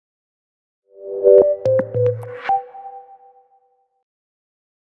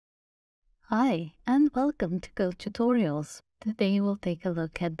Hi, and welcome to Go Tutorials. Today we'll take a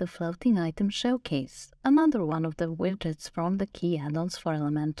look at the Floating Item Showcase, another one of the widgets from the Qi Addons for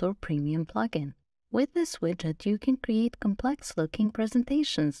Elementor Premium plugin. With this widget, you can create complex-looking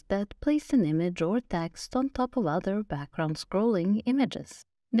presentations that place an image or text on top of other background scrolling images.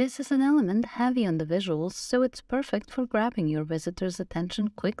 This is an element heavy on the visuals, so it's perfect for grabbing your visitor's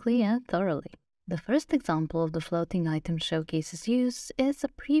attention quickly and thoroughly. The first example of the Floating Item Showcase's use is a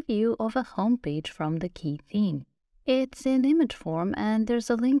preview of a homepage from the Qi theme. It's in image form and there's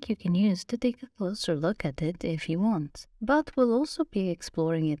a link you can use to take a closer look at it if you want. But we'll also be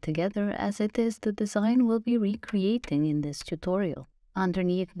exploring it together as it is the design we'll be recreating in this tutorial.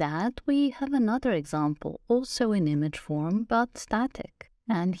 Underneath that, we have another example, also in image form but static.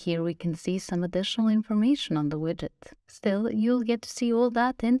 And here we can see some additional information on the widget. Still, you'll get to see all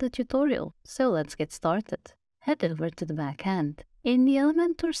that in the tutorial, so let's get started. Head over to the back end. In the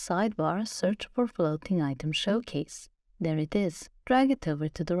Elementor sidebar, search for Floating Item Showcase. There it is. Drag it over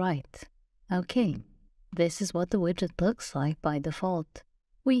to the right. Okay, this is what the widget looks like by default.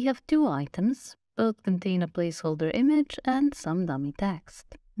 We have two items, both contain a placeholder image and some dummy text.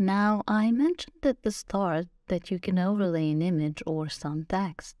 Now, I mentioned at the start that you can overlay an image or some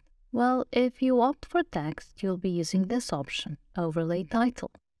text. Well, if you opt for text, you'll be using this option, Overlay Title.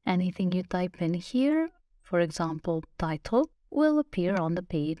 Anything you type in here, for example, title, will appear on the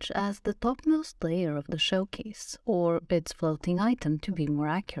page as the topmost layer of the showcase, or its floating item to be more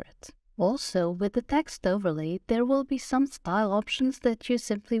accurate. Also, with the text overlay, there will be some style options that you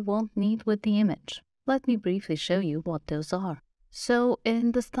simply won't need with the image. Let me briefly show you what those are. So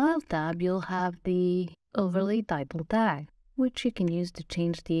in the Style tab, you'll have the Overlay Title tag, which you can use to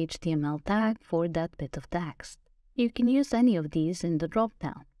change the HTML tag for that bit of text. You can use any of these in the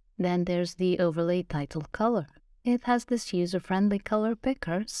drop-down. Then there's the Overlay Title Color. It has this user-friendly color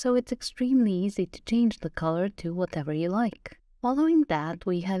picker, so it's extremely easy to change the color to whatever you like. Following that,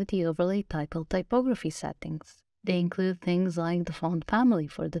 we have the Overlay Title typography settings. They include things like the font family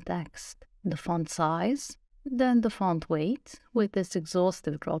for the text, the font size, then the font weight with this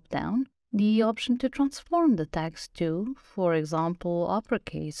exhaustive drop-down, the option to transform the text to, for example,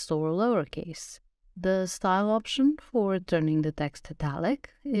 uppercase or lowercase, the style option for turning the text italic,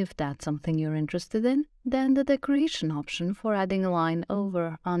 if that's something you're interested in, then the decoration option for adding a line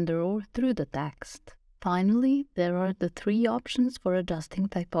over, under, or through the text. Finally, there are the three options for adjusting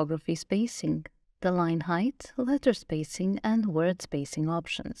typography spacing, the line height, letter spacing, and word spacing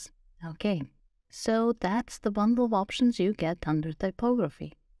options. Okay. So that's the bundle of options you get under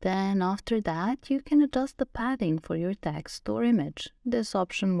typography. Then after that, you can adjust the padding for your text or image. This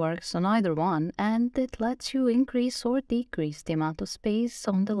option works on either one, and it lets you increase or decrease the amount of space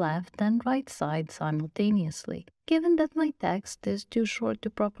on the left and right side simultaneously. Given that my text is too short to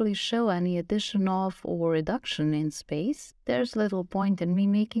properly show any addition of or reduction in space, there's little point in me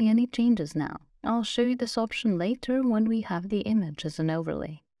making any changes now. I'll show you this option later when we have the image as an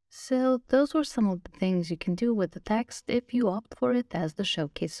overlay. So those were some of the things you can do with the text if you opt for it as the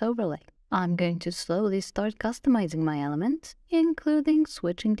showcase overlay. I'm going to slowly start customizing my element, including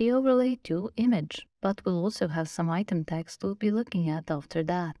switching the overlay to image, but we'll also have some item text we'll be looking at after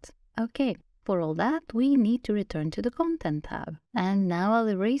that. Okay, for all that, we need to return to the Content tab. And now I'll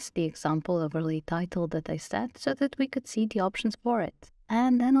erase the example overlay title that I set so that we could see the options for it.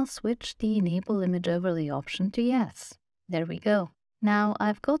 And then I'll switch the Enable Image Overlay option to Yes. There we go. Now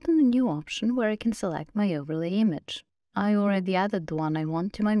I've gotten a new option where I can select my overlay image. I already added the one I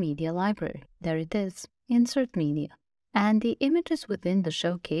want to my media library. There it is, Insert Media. And the image is within the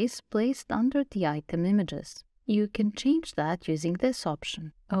showcase placed under the item images. You can change that using this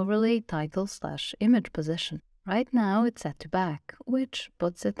option, Overlay Title/Image Position. Right now it's set to back, which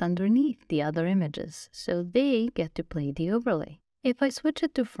puts it underneath the other images, so they get to play the overlay. If I switch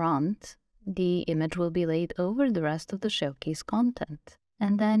it to front, the image will be laid over the rest of the showcase content.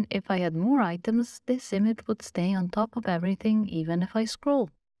 And then if I add more items, this image would stay on top of everything even if I scroll.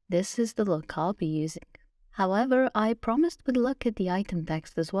 This is the look I'll be using. However, I promised we'd look at the item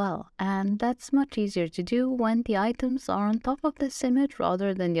text as well, and that's much easier to do when the items are on top of this image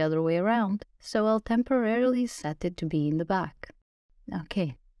rather than the other way around, so I'll temporarily set it to be in the back.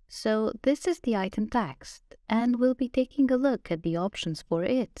 Okay, so this is the item text, and we'll be taking a look at the options for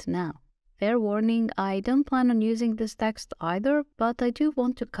it now. Fair warning, I don't plan on using this text either, but I do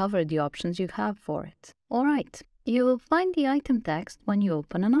want to cover the options you have for it. Alright, you will find the item text when you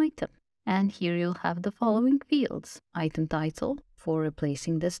open an item. And here you'll have the following fields: item title for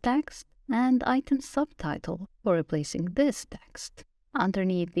replacing this text, and item subtitle for replacing this text.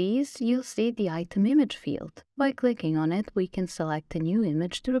 Underneath these, you'll see the item image field. By clicking on it, we can select a new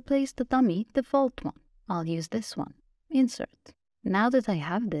image to replace the dummy default one. I'll use this one. Insert. Now that I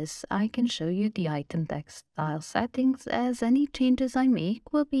have this, I can show you the item text style settings, as any changes I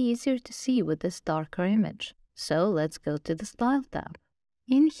make will be easier to see with this darker image. So let's go to the Style tab.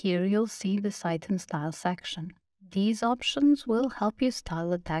 In here, you'll see this item style section. These options will help you style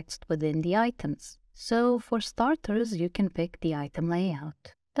the text within the items. So for starters, you can pick the item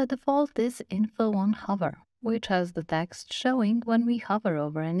layout. The default is info on hover, which has the text showing when we hover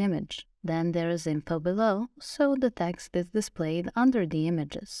over an image. Then there is info below, so the text is displayed under the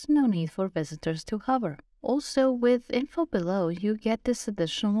images. No need for visitors to hover. Also, with info below, you get this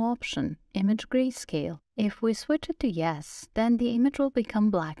additional option, image grayscale. If we switch it to yes, then the image will become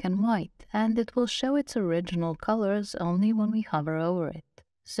black and white, and it will show its original colors only when we hover over it.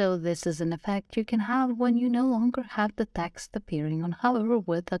 So this is an effect you can have when you no longer have the text appearing on hover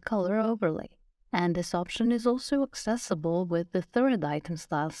with a color overlay. And this option is also accessible with the third item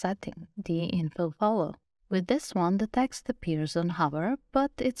style setting, the info follow. With this one, the text appears on hover,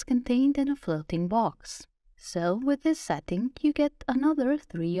 but it's contained in a floating box. So with this setting, you get another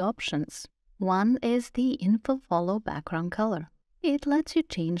 3 options. One is the info follow background color. It lets you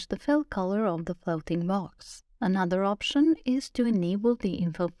change the fill color of the floating box. Another option is to enable the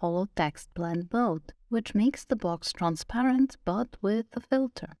info follow text blend mode, which makes the box transparent but with a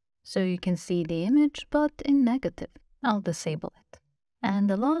filter. So you can see the image but in negative. I'll disable it. And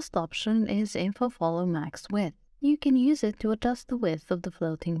the last option is info follow max width. You can use it to adjust the width of the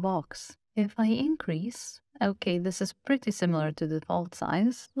floating box. If I increase, okay, this is pretty similar to the default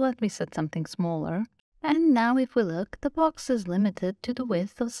size. Let me set something smaller. And now if we look, the box is limited to the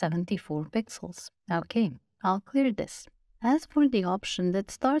width of 74 pixels. Okay, I'll clear this. As for the option that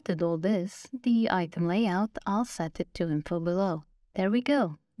started all this, the item layout, I'll set it to info below. There we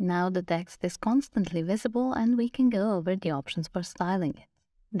go. Now the text is constantly visible and we can go over the options for styling it.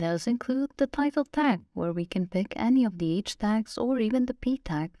 Those include the title tag, where we can pick any of the H tags or even the P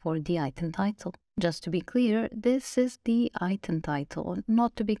tag for the item title. Just to be clear, this is the item title,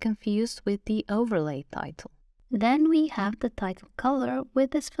 not to be confused with the overlay title. Then we have the title color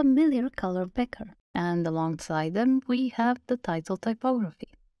with this familiar color picker. And alongside them, we have the title typography.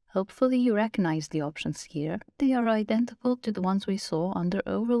 Hopefully you recognize the options here. They are identical to the ones we saw under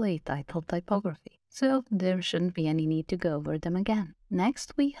overlay title typography, so there shouldn't be any need to go over them again.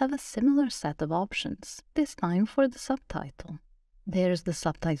 Next, we have a similar set of options, this time for the subtitle. There's the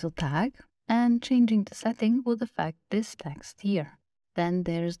subtitle tag, and changing the setting would affect this text here. Then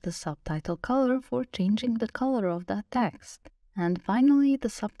there's the subtitle color for changing the color of that text. And finally, the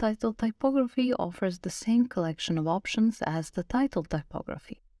subtitle typography offers the same collection of options as the title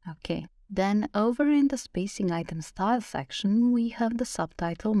typography. Okay, then over in the spacing item style section, we have the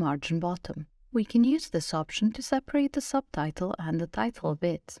subtitle margin bottom. We can use this option to separate the subtitle and the title a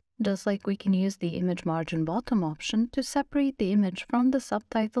bit, just like we can use the image margin bottom option to separate the image from the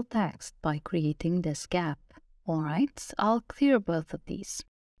subtitle text by creating this gap. Alright, I'll clear both of these.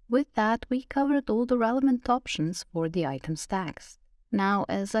 With that, we covered all the relevant options for the item's text. Now,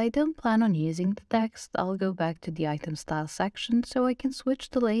 as I don't plan on using the text, I'll go back to the item style section so I can switch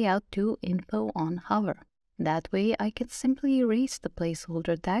the layout to info on hover. That way, I can simply erase the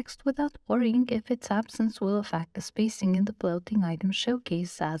placeholder text without worrying if its absence will affect the spacing in the floating item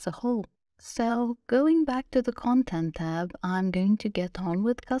showcase as a whole. So, going back to the Content tab, I'm going to get on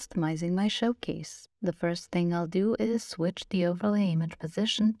with customizing my showcase. The first thing I'll do is switch the overlay image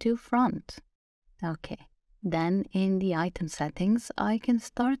position to front. Okay. Then, in the item settings, I can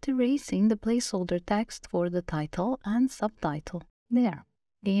start erasing the placeholder text for the title and subtitle. There.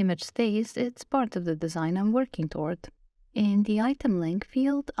 The image stays, it's part of the design I'm working toward. In the item link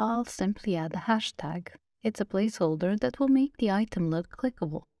field, I'll simply add a hashtag. It's a placeholder that will make the item look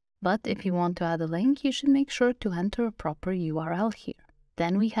clickable. But if you want to add a link, you should make sure to enter a proper URL here.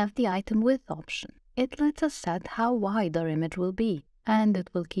 Then we have the item width option. It lets us set how wide our image will be, and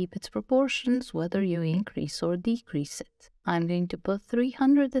it will keep its proportions whether you increase or decrease it. I'm going to put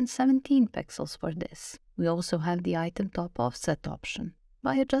 317 pixels for this. We also have the item top offset option.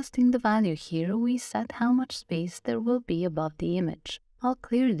 By adjusting the value here, we set how much space there will be above the image. I'll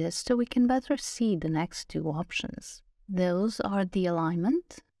clear this so we can better see the next 2 options. Those are the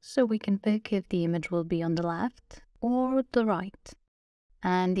alignment, so we can pick if the image will be on the left or the right.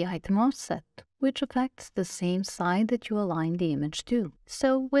 And the item offset, which affects the same side that you align the image to.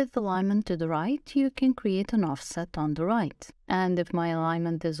 So with alignment to the right, you can create an offset on the right. And if my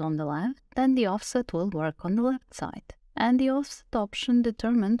alignment is on the left, then the offset will work on the left side. And the offset option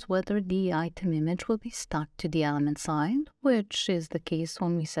determines whether the item image will be stuck to the element side, which is the case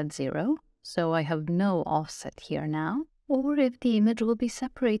when we set 0, so I have no offset here now, or if the image will be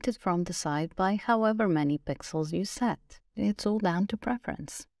separated from the side by however many pixels you set. It's all down to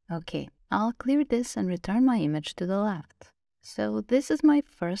preference. Okay, I'll clear this and return my image to the left. So this is my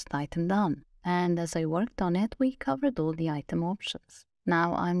first item done, and as I worked on it, we covered all the item options.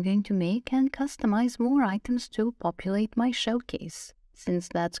 Now I'm going to make and customize more items to populate my showcase. Since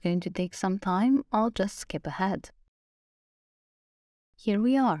that's going to take some time, I'll just skip ahead. Here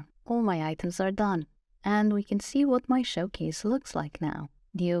we are. All my items are done, and we can see what my showcase looks like now.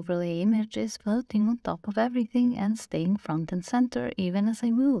 The overlay image is floating on top of everything and staying front and center even as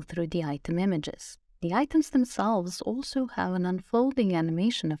I move through the item images. The items themselves also have an unfolding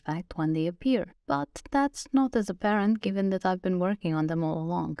animation effect when they appear, but that's not as apparent given that I've been working on them all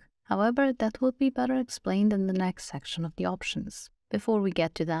along. However, that will be better explained in the next section of the options. Before we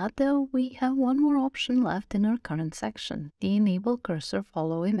get to that though, we have one more option left in our current section, the Enable Cursor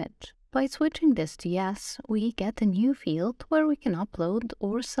Follow Image. By switching this to Yes, we get a new field where we can upload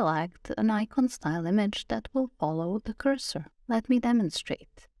or select an icon style image that will follow the cursor. Let me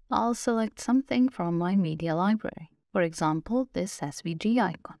demonstrate. I'll select something from my media library. For example, this SVG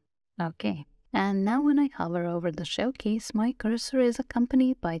icon. Okay, and now when I hover over the showcase, my cursor is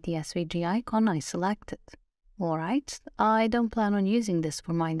accompanied by the SVG icon I selected. Alright, I don't plan on using this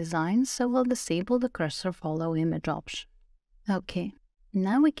for my design, so I'll disable the cursor follow image option. Okay,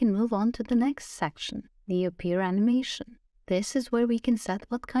 now we can move on to the next section, the appear animation. This is where we can set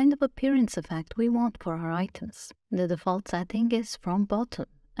what kind of appearance effect we want for our items. The default setting is from bottom,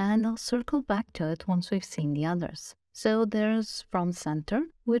 and I'll circle back to it once we've seen the others. So there's from center,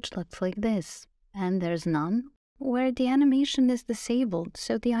 which looks like this, and there's none, where the animation is disabled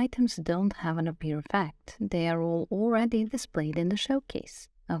so the items don't have an appear effect. They are all already displayed in the showcase.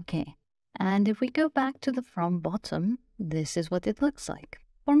 Okay, and if we go back to the from bottom, this is what it looks like.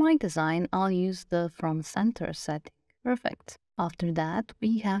 For my design, I'll use the from center setting. Perfect. After that,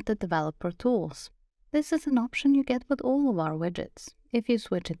 we have the developer tools. This is an option you get with all of our widgets. If you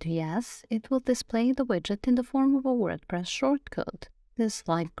switch it to Yes, it will display the widget in the form of a WordPress shortcode, this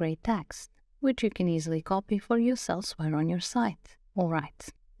light gray text, which you can easily copy for use elsewhere on your site. Alright,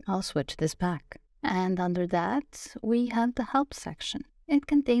 I'll switch this back. And under that, we have the Help section. It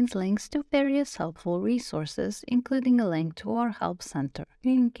contains links to various helpful resources, including a link to our Help Center,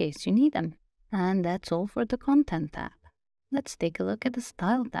 in case you need them. And that's all for the Content tab. Let's take a look at the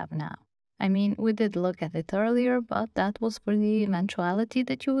Style tab now. I mean, we did look at it earlier, but that was for the eventuality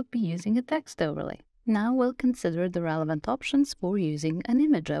that you would be using a text overlay. Now we'll consider the relevant options for using an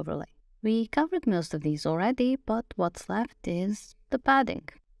image overlay. We covered most of these already, but what's left is the padding.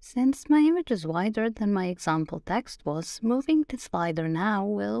 Since my image is wider than my example text was, moving the slider now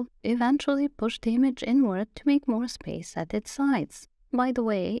will eventually push the image inward to make more space at its sides. By the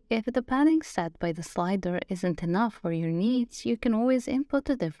way, if the padding set by the slider isn't enough for your needs, you can always input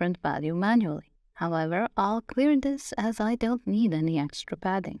a different value manually. However, I'll clear this as I don't need any extra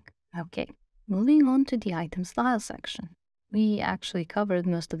padding. Okay, moving on to the item style section. We actually covered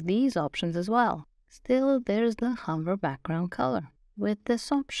most of these options as well. Still, there's the hover background color. With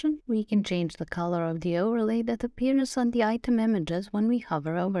this option, we can change the color of the overlay that appears on the item images when we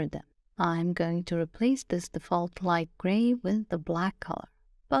hover over them. I'm going to replace this default light gray with the black color,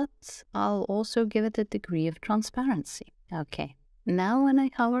 but I'll also give it a degree of transparency. Okay, now when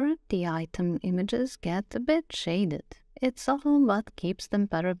I hover, the item images get a bit shaded. It's subtle but keeps them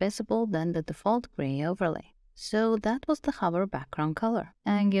better visible than the default gray overlay. So that was the hover background color.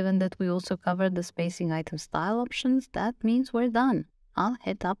 And given that we also covered the spacing item style options, that means we're done. I'll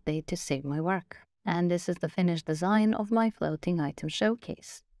hit update to save my work. And this is the finished design of my floating item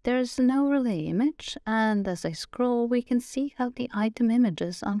showcase. There's an overlay image, and as I scroll, we can see how the item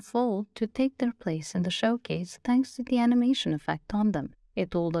images unfold to take their place in the showcase thanks to the animation effect on them.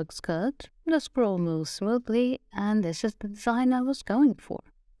 It all looks good, the scroll moves smoothly, and this is the design I was going for.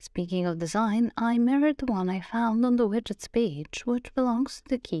 Speaking of design, I mirrored the one I found on the widgets page, which belongs to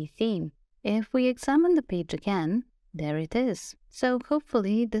the Qi theme. If we examine the page again, there it is. So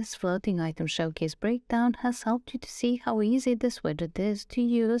hopefully this floating item showcase breakdown has helped you to see how easy this widget is to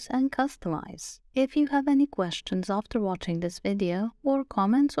use and customize. If you have any questions after watching this video, or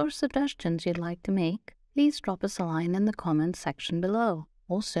comments or suggestions you'd like to make, please drop us a line in the comments section below.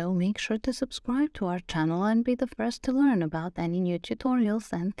 Also, make sure to subscribe to our channel and be the first to learn about any new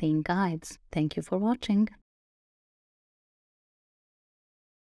tutorials and theme guides. Thank you for watching.